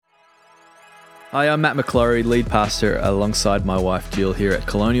Hi, I'm Matt McClory, lead pastor alongside my wife Jill here at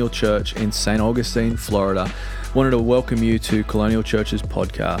Colonial Church in St. Augustine, Florida. Wanted to welcome you to Colonial Church's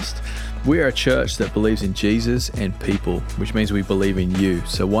podcast. We are a church that believes in Jesus and people, which means we believe in you.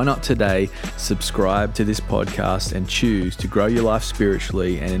 So why not today subscribe to this podcast and choose to grow your life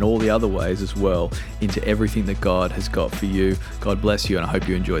spiritually and in all the other ways as well into everything that God has got for you. God bless you, and I hope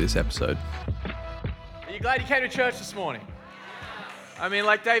you enjoy this episode. Are you glad you came to church this morning? I mean,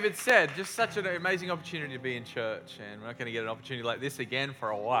 like David said, just such an amazing opportunity to be in church, and we're not going to get an opportunity like this again for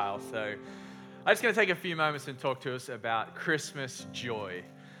a while. So I'm just going to take a few moments and talk to us about Christmas joy.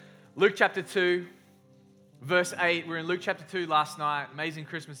 Luke chapter 2, verse 8. We're in Luke chapter 2 last night. Amazing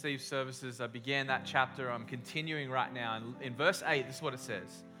Christmas Eve services. I began that chapter. I'm continuing right now. And in verse 8, this is what it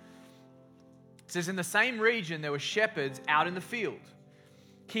says. It says, "In the same region there were shepherds out in the field,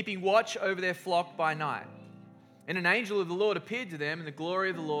 keeping watch over their flock by night. And an angel of the Lord appeared to them, and the glory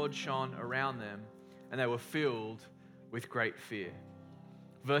of the Lord shone around them, and they were filled with great fear."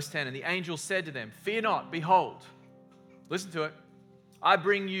 Verse 10, "And the angel said to them, 'Fear not, behold,'" listen to it, "I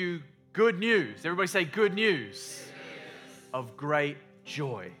bring you good news." Everybody say good news. "Of great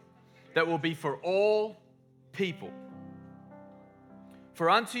joy that will be for all people. For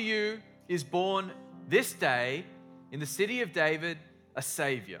unto you is born this day in the city of David a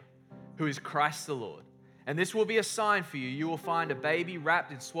Savior, who is Christ the Lord. And this will be a sign for you. You will find a baby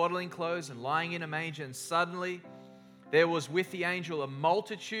wrapped in swaddling clothes and lying in a manger." And suddenly there was with the angel a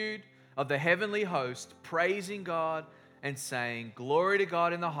multitude of the heavenly host, praising God and saying, "Glory to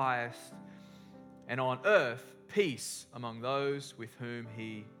God in the highest, and on earth peace among those with whom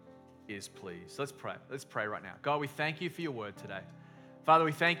he is pleased." Let's pray. Let's pray right now. God, we thank you for your word today. Father,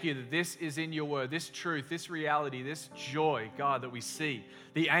 we thank you that this is in your word, this truth, this reality, this joy, God, that we see.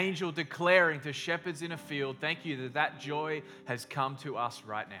 The angel declaring to shepherds in a field, thank you that that joy has come to us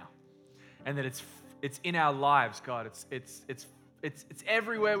right now. And that it's in our lives, God. It's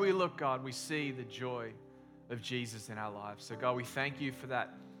everywhere we look, God, we see the joy of Jesus in our lives. So God, we thank you for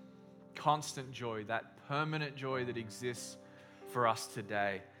that constant joy, that permanent joy that exists for us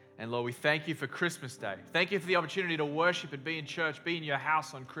today. And Lord, we thank you for Christmas Day. Thank you for the opportunity to worship and be in church, be in your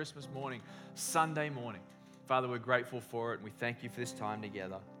house on Christmas morning, Sunday morning. Father, we're grateful for it, and we thank you for this time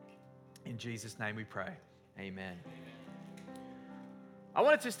together. In Jesus' name we pray. Amen. I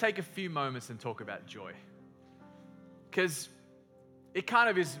want to just take a few moments and talk about joy, because it kind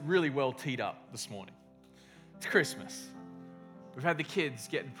of is really well teed up this morning. It's Christmas. We've had the kids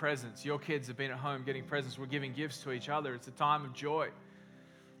getting presents. Your kids have been at home getting presents. We're giving gifts to each other. It's a time of joy.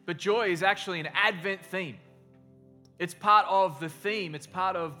 But joy is actually an Advent theme. It's part of the theme. It's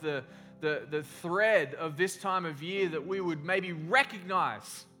part of the thread of this time of year, that we would maybe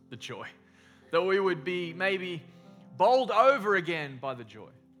recognize the joy, that we would be maybe bowled over again by the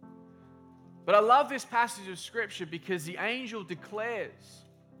joy. But I love this passage of Scripture because the angel declares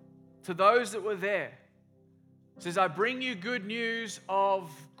to those that were there, says, "I bring you good news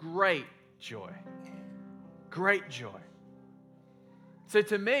of great joy." Great joy. So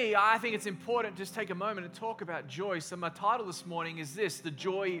to me, I think it's important to just take a moment and talk about joy. So my title this morning is this: the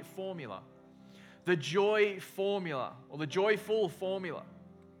joy formula. The joy formula, or the joyful formula.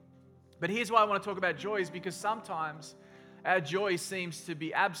 But here's why I want to talk about joy, is because sometimes our joy seems to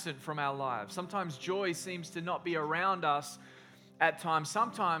be absent from our lives. Sometimes joy seems to not be around us at times.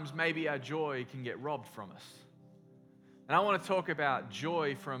 Sometimes maybe our joy can get robbed from us. And I want to talk about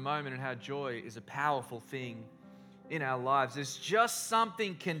joy for a moment, and how joy is a powerful thing in our lives. There's just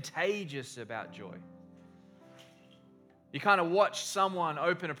something contagious about joy. You kind of watch someone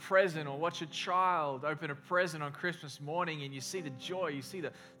open a present, or watch a child open a present on Christmas morning, and you see the joy, you see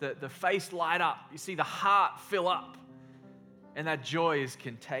the face light up, you see the heart fill up, and that joy is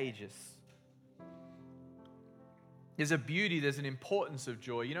contagious. There's a beauty, there's an importance of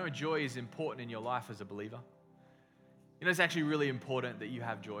joy. You know, joy is important in your life as a believer. You know, it's actually really important that you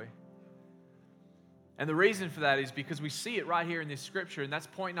have joy. And the reason for that is because we see it right here in this scripture, and that's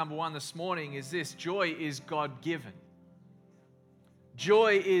point number one this morning, is this: joy is God-given.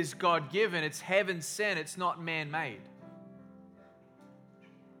 Joy is God-given. It's heaven-sent. It's not man-made.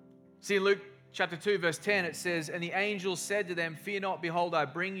 See, in Luke chapter 2, verse 10, it says, "And the angel said to them, 'Fear not, behold, I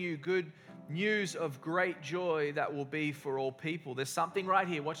bring you good news of great joy that will be for all people.'" There's something right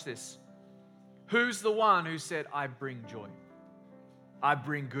here. Watch this. Who's the one who said, "I bring joy? I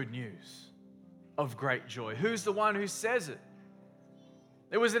bring good news of great joy"? Who's the one who says it?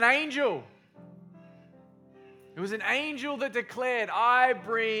 It was an angel. It was an angel that declared, "I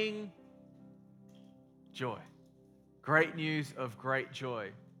bring joy." Great news of great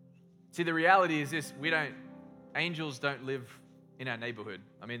joy. See, the reality is this: angels don't live in our neighborhood.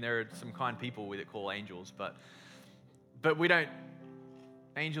 I mean, there are some kind people we call angels, but we don't.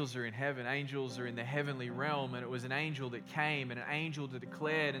 Angels are in heaven. Angels are in the heavenly realm, and it was an angel that came and an angel that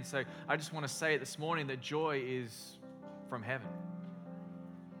declared. And so I just want to say it this morning that joy is from heaven.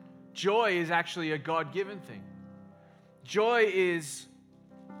 Joy is actually a God-given thing. Joy is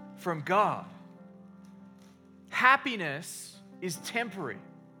from God. Happiness is temporary,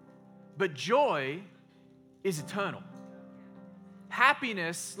 but joy is eternal.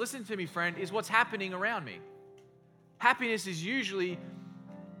 Happiness, listen to me, friend, is what's happening around me. Happiness is usually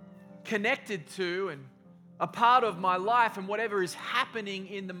connected to and a part of my life and whatever is happening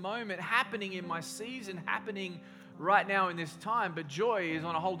in the moment, happening in my season, happening right now in this time, but joy is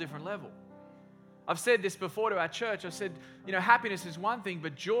on a whole different level. I've said this before to our church. I've said, happiness is one thing,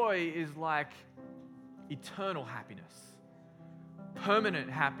 but joy is like eternal happiness, permanent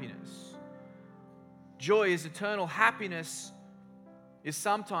happiness. Joy is eternal. Happiness is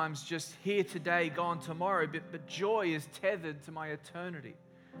sometimes just here today, gone tomorrow, but joy is tethered to my eternity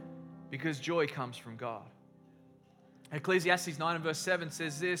because joy comes from God. Ecclesiastes 9 and verse 7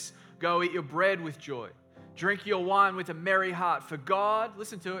 says this, "Go eat your bread with joy. Drink your wine with a merry heart, for God,"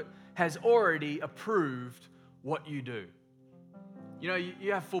 listen to it, "has already approved what you do."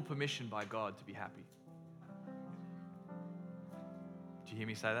 You have full permission by God to be happy. Do you hear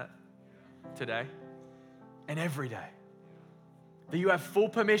me say that? Today and every day. That you have full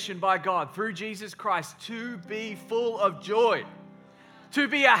permission by God through Jesus Christ to be full of joy, to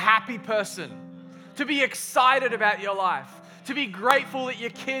be a happy person, to be excited about your life, to be grateful that your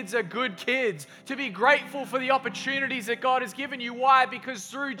kids are good kids, to be grateful for the opportunities that God has given you. Why? Because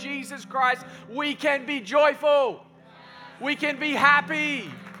through Jesus Christ, we can be joyful. We can be happy.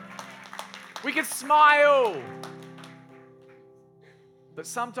 We can smile. But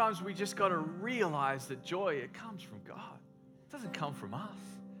sometimes we just got to realize that joy, it comes from God. It doesn't come from us.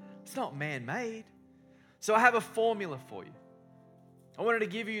 It's not man-made. So I have a formula for you. I wanted to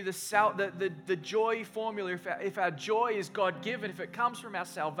give you the joy formula. If our joy is God-given, if it comes from our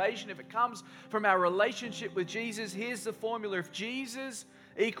salvation, if it comes from our relationship with Jesus, here's the formula. If Jesus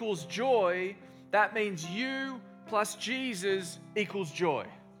equals joy, that means you plus Jesus equals joy.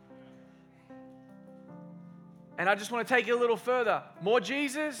 And I just want to take it a little further. More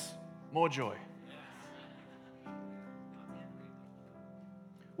Jesus, more joy.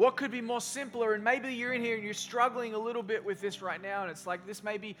 What could be more simpler? And maybe you're in here and you're struggling a little bit with this right now, and it's like this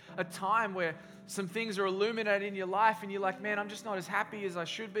may be a time where some things are illuminated in your life and you're like, man, I'm just not as happy as I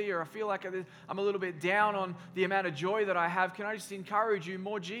should be, or I feel like I'm a little bit down on the amount of joy that I have. Can I just encourage you,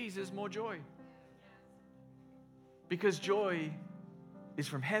 more Jesus, more joy? Because joy is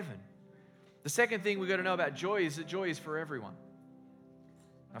from heaven. The second thing we've got to know about joy is that joy is for everyone.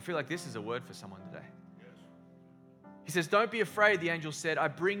 I feel like this is a word for someone today. He says, "Don't be afraid," the angel said. "I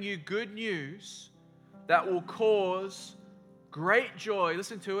bring you good news that will cause great joy,"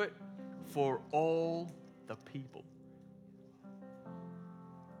 listen to it, "for all the people."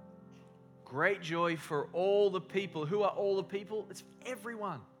 Great joy for all the people. Who are all the people? It's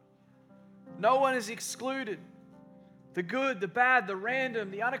everyone. No one is excluded. The good, the bad, the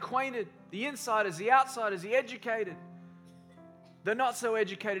random, the unacquainted, the insiders, the outsiders, the educated, the not so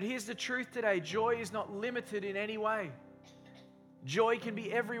educated. Here's the truth today. Joy is not limited in any way. Joy can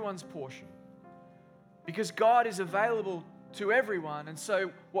be everyone's portion because God is available to everyone. And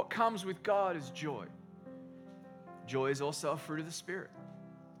so what comes with God is joy. Joy is also a fruit of the Spirit.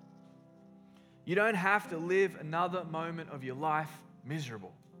 You don't have to live another moment of your life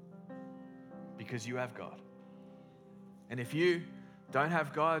miserable because you have God. And if you don't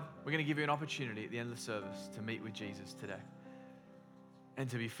have God, we're going to give you an opportunity at the end of the service to meet with Jesus today and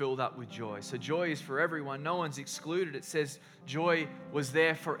to be filled up with joy. So joy is for everyone. No one's excluded. It says joy was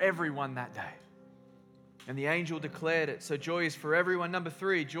there for everyone that day. And the angel declared it. So joy is for everyone. Number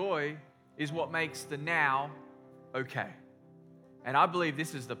 3, joy is what makes the now okay. And I believe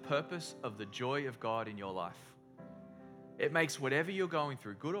this is the purpose of the joy of God in your life. It makes whatever you're going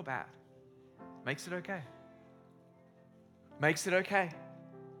through, good or bad, makes it okay. Makes it okay.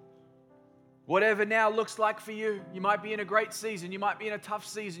 Whatever now looks like for you. You might be in a great season. You might be in a tough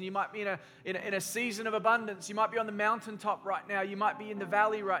season. You might be in a season of abundance. You might be on the mountaintop right now. You might be in the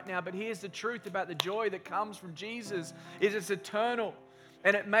valley right now. But here's the truth about the joy that comes from Jesus is it's eternal.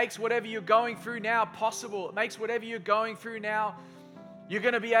 And it makes whatever you're going through now possible. It makes whatever you're going through now, you're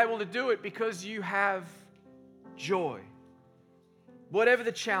going to be able to do it because you have joy. Whatever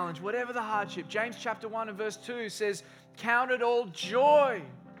the challenge, whatever the hardship. James chapter 1 and verse 2 says, "Count it all joy,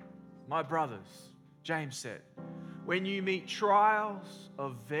 my brothers," James said, "when you meet trials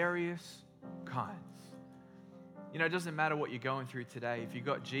of various kinds." You know, it doesn't matter what you're going through today. If you've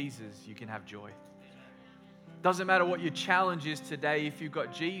got Jesus, you can have joy. Doesn't matter what your challenge is today. If you've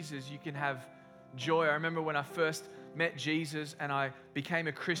got Jesus, you can have joy. I remember when I first met Jesus and I became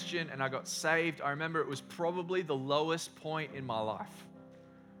a Christian and I got saved, I remember it was probably the lowest point in my life.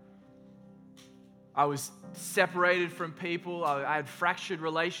 I was separated from people. I had fractured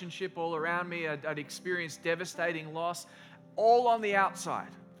relationship all around me. I'd experienced devastating loss, all on the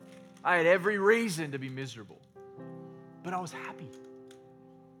outside. I had every reason to be miserable, but I was happy.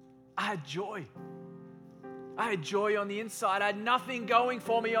 I had joy. I had joy on the inside. I had nothing going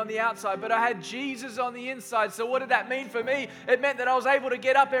for me on the outside, but I had Jesus on the inside. So what did that mean for me? It meant that I was able to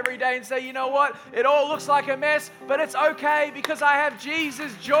get up every day and say, you know what? It all looks like a mess, but it's okay because I have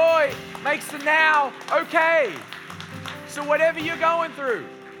Jesus. Joy makes the now okay. So whatever you're going through,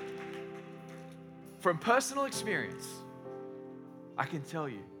 from personal experience, I can tell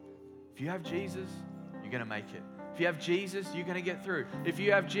you, if you have Jesus, you're going to make it. If you have Jesus, you're going to get through. If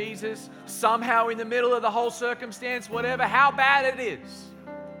you have Jesus, somehow in the middle of the whole circumstance, whatever, how bad it is,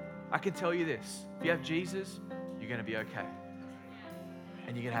 I can tell you this. If you have Jesus, you're going to be okay.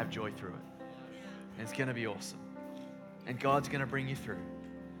 And you're going to have joy through it. And it's going to be awesome. And God's going to bring you through.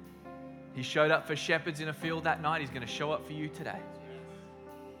 He showed up for shepherds in a field that night. He's going to show up for you today.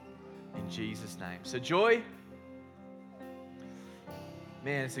 In Jesus' name. So joy,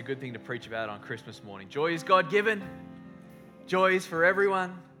 man, it's a good thing to preach about on Christmas morning. Joy is God-given. Joy is for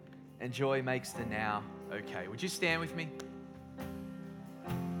everyone. And joy makes the now okay. Would you stand with me?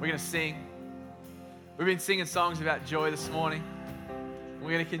 We're going to sing. We've been singing songs about joy this morning.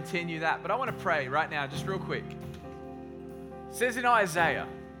 We're going to continue that. But I want to pray right now, just real quick. It says in Isaiah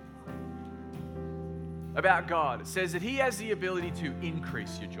about God, it says that He has the ability to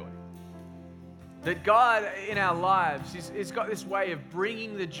increase your joy. That God in our lives has got this way of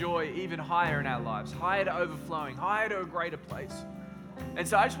bringing the joy even higher in our lives, higher to overflowing, higher to a greater place. And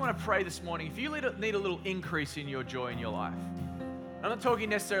so I just want to pray this morning, if you need a little increase in your joy in your life, I'm not talking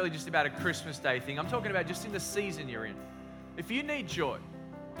necessarily just about a Christmas Day thing, I'm talking about just in the season you're in. If you need joy,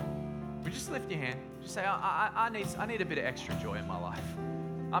 would you just lift your hand? Just say, I need a bit of extra joy in my life.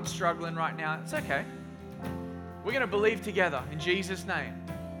 I'm struggling right now. It's okay. We're going to believe together in Jesus' name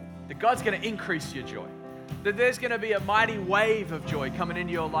that God's going to increase your joy. That there's going to be a mighty wave of joy coming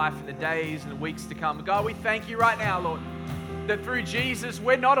into your life in the days and the weeks to come. God, we thank you right now, Lord, that through Jesus,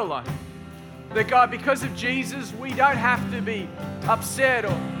 we're not alone. That God, because of Jesus, we don't have to be upset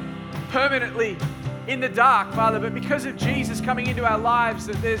or permanently in the dark, Father, but because of Jesus coming into our lives,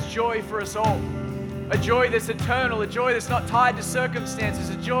 that there's joy for us all. A joy that's eternal, a joy that's not tied to circumstances,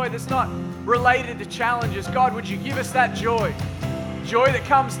 a joy that's not related to challenges. God, would you give us that joy? Joy that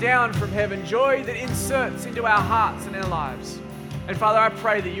comes down from heaven, joy that inserts into our hearts and our lives. And Father, I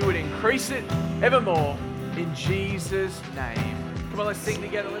pray that you would increase it evermore in Jesus' name. Come on, let's sing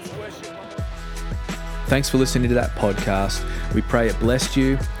together, let's worship. Thanks for listening to that podcast. We pray it blessed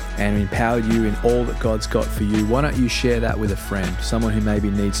you and empowered you in all that God's got for you. Why don't you share that with a friend, someone who maybe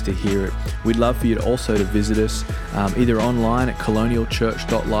needs to hear it. We'd love for you to also to visit us either online at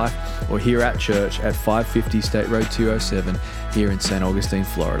colonialchurch.life or here at church at 550 State Road 207 here in St. Augustine,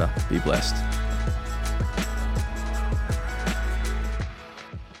 Florida. Be blessed.